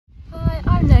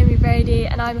Brady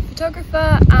and I'm a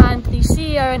photographer and the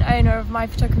CEO and owner of my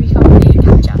photography company,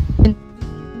 Capture.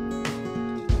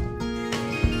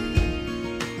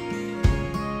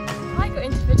 I got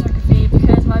into photography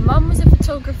because my mum was a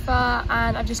photographer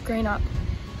and I've just grown up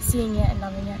seeing it and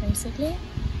loving it basically.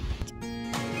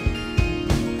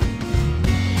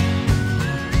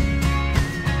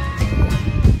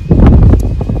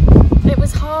 It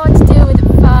was hard to deal with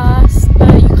at first,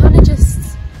 but you kind of just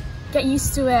get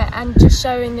used to it, and just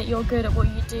showing that you're good at what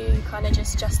you do kind of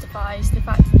just justifies the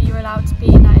fact that you're allowed to be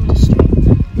in that industry.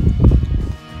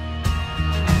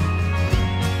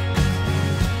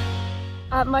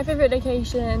 My favourite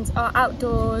locations are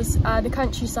outdoors, the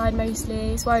countryside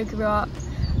mostly, it's where I grew up.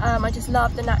 I just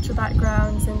love the natural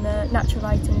backgrounds and the natural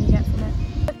lighting you get from it.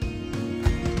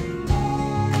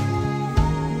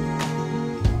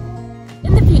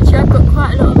 In the future I've got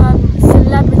quite a lot of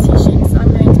celebrity shoots that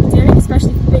I'm going to be doing,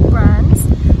 especially for big brands.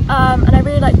 And I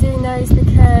really like doing those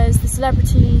because the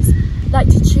celebrities like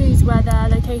to choose where their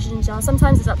locations are.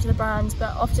 Sometimes it's up to the brands,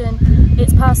 but often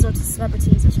it's personal to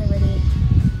celebrities, which I really,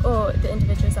 or the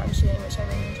individuals that I'm shooting, which I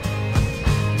really enjoy.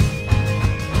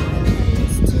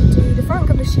 To do the front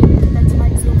cover shoot with Better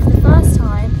magazine for the first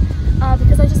time,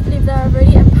 because I just believe they're a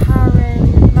really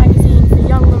empowering magazine for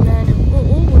young women, or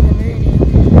all women really,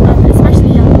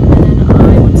 especially young women, and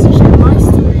I want to share my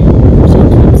story, which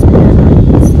keeps me at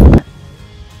ease.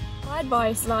 My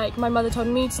advice, like my mother told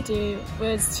me to do,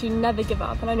 was to never give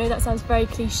up, and I know that sounds very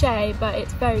cliche, but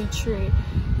it's very true.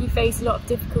 You face a lot of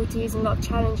difficulties and a lot of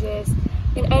challenges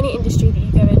in any industry that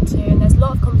you go into, and there's a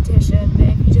lot of competition, but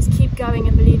if you just keep going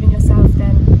and believe in yourself,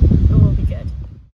 then